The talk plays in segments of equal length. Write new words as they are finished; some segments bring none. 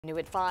New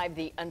at 5,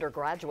 the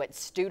undergraduate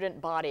student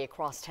body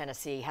across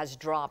Tennessee has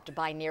dropped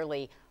by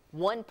nearly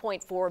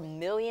 1.4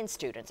 million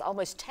students,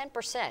 almost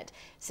 10%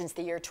 since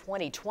the year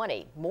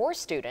 2020. More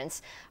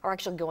students are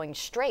actually going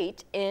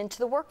straight into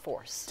the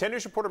workforce. 10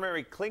 News reporter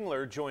Mary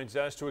Klingler joins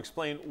us to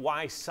explain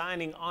why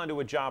signing on to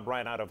a job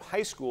right out of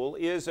high school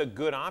is a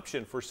good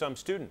option for some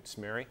students.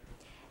 Mary?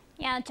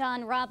 Yeah,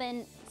 John,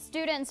 Robin,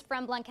 students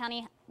from Blount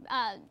County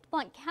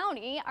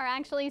are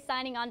actually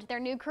signing on to their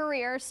new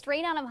career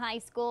straight out of high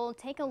school.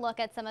 Take a look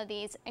at some of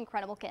these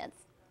incredible kids.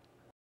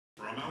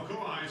 From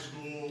Alcoa High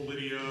School,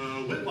 Lydia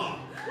Whitlock.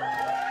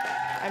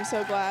 I'm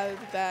so glad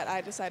that I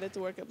decided to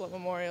work at Blount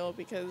Memorial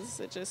because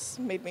it just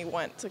made me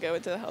want to go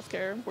into the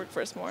healthcare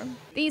workforce more.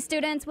 These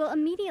students will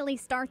immediately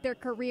start their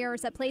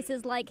careers at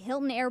places like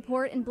Hilton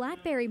Airport and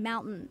Blackberry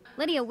Mountain.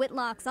 Lydia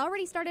Whitlock's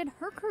already started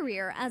her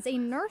career as a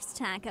nurse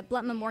tech at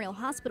Blount Memorial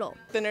Hospital.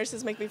 The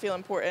nurses make me feel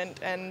important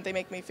and they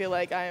make me feel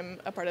like I'm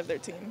a part of their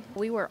team.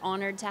 We were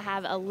honored to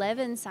have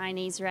 11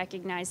 signees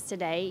recognized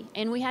today,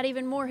 and we had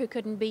even more who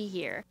couldn't be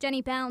here.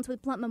 Jenny Bounds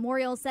with Blount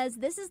Memorial says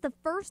this is the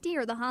first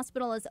year the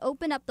hospital has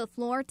opened up the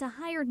floor to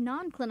hire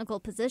non-clinical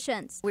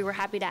positions. We were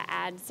happy to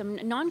add some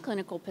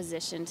non-clinical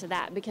position to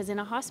that because in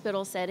a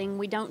hospital setting,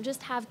 we don't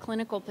just have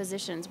clinical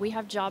positions. We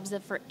have jobs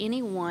that for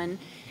anyone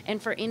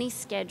and for any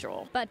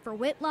schedule. But for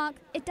Whitlock,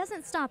 it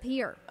doesn't stop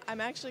here.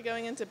 I'm actually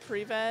going into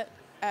pre-vet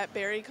at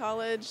Berry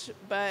College,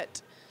 but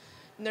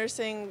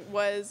nursing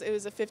was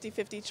a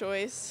 50-50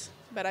 choice.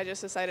 But I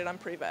just decided on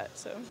pre-vet.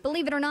 So,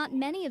 believe it or not,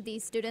 many of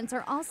these students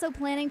are also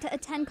planning to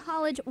attend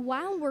college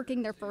while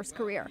working their first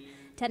career.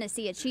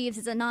 Tennessee Achieves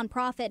is a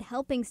nonprofit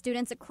helping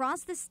students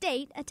across the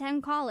state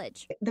attend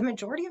college. The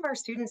majority of our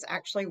students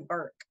actually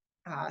work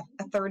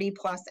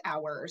 30-plus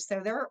hours,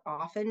 so they're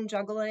often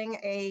juggling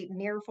a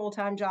near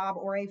full-time job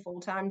or a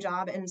full-time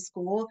job in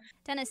school.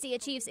 Tennessee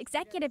Achieves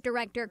Executive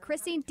Director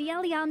Chrissy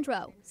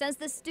D'Aleandro says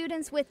the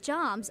students with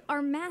jobs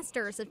are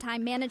masters of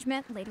time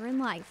management later in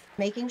life.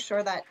 Making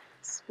sure that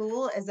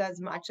school is as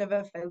much of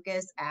a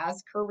focus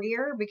as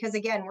career, because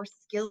again, we're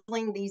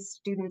skilling these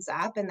students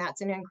up, and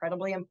that's an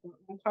incredibly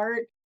important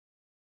part.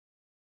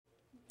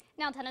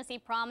 Now, Tennessee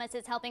Promise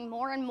is helping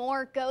more and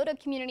more go to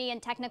community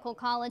and technical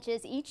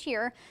colleges each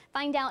year.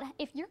 Find out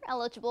if you're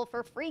eligible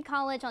for free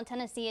college on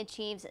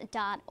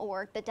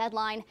TennesseeAchieves.org. The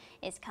deadline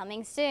is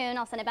coming soon.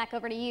 I'll send it back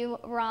over to you,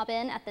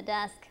 Robin, at the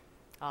desk.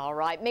 All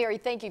right, Mary,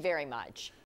 thank you very much.